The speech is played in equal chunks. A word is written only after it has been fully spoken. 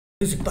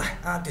Music by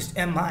artist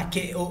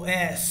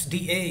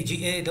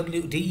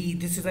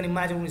MIKOSDAGAWD. This is an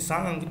imaginary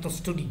song with no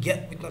studio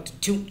yet, with not a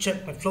tune.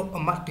 Check my flow, I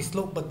might be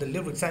slow, but the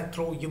lyrics I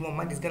throw, your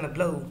mind is gonna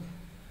blow.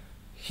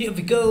 Here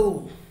we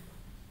go.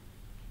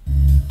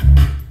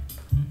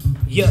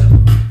 Yeah.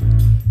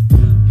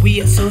 We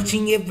are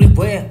searching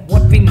everywhere,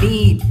 what we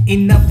need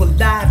in our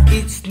life,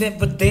 it's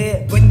never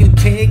there. When you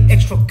take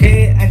extra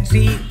care and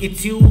see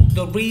it's you,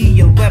 the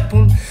real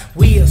weapon.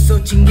 We are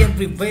searching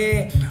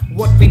everywhere,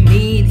 what we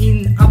need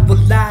in our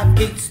life,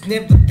 it's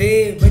never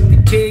there. When we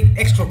take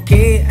extra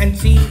care and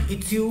see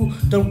it's you,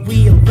 the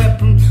real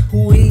weapon.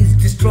 Who is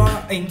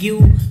destroying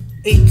you?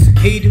 It's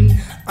hidden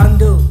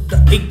under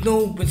the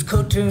ignorance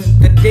curtain.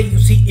 The day you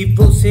see it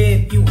was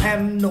said, you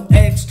have no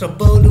extra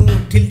burden.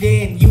 Till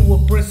then you are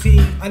pressing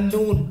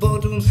unknown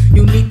button.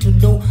 You need to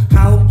know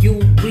how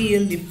you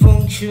really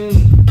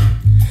function.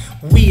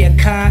 We are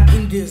caught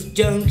in this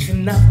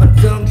junction of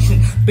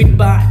assumption, bit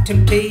by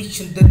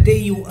temptation. The day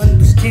you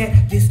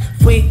understand this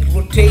fake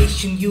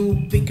rotation, you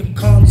become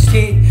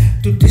constant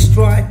to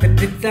destroy the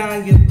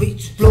desire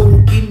which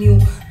flow in you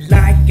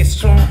like a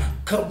strong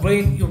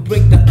current. You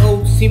break the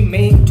old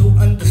cement to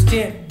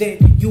understand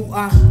that you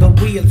are the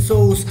real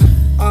source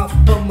of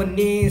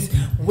permanence.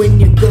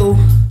 When you go,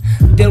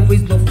 there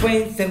is no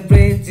friends and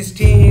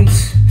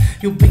resistance.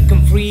 You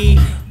become free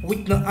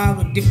with no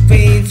other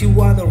defense. You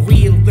are the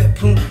real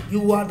weapon,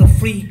 you are the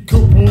free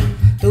coupon.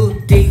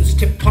 The day you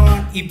step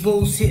on it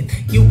bullshit,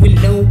 you will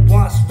know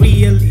what's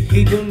really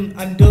hidden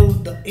under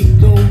the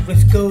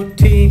ignorance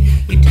curtain.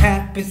 It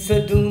happens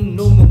sudden,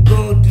 no more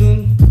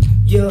burden.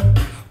 Yeah,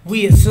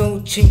 we are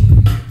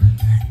searching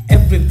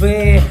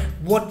everywhere,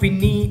 what we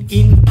need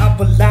in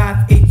our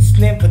life, it's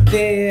never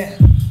there.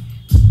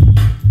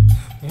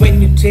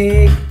 When you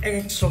take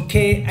extra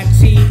care and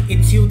see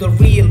it's you, the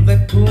real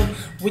weapon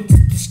which is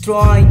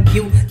destroying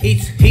you,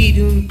 it's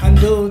hidden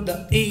under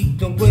the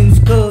ignorance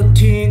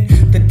curtain.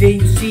 The day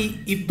you see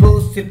it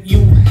bullshit,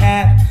 you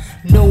have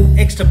no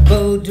extra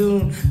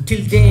burden.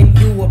 Till then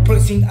you are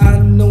pressing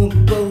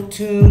unknown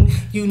button.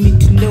 You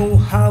need to know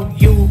how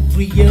you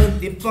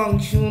really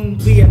function.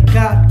 We are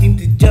caught in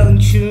the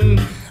junction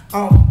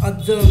of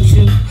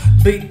assumption,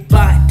 bit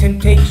by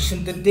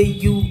temptation. The day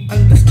you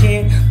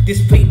understand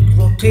this fake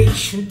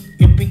rotation,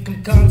 you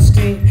become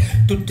constant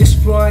to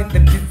destroy the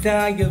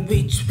desire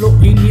which flow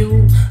in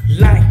you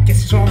like a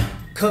strong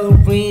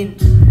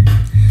current.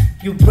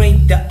 You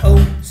break the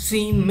old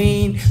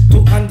cement to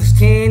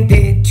understand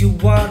that you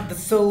are the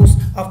source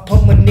of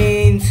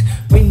permanence.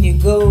 When you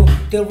go,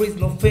 there is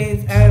no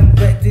fence and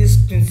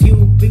resistance.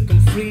 You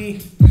become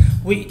free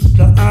with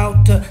no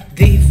outer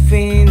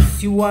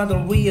defense. You are the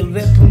real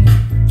weapon,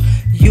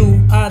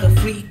 you are the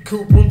free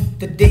coupon.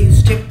 The day you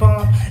step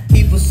on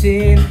evil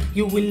sin,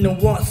 you will know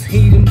what's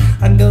hidden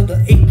under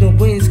the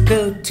ignorance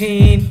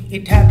curtain.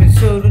 It happens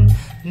sudden,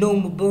 no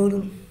more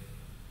burden.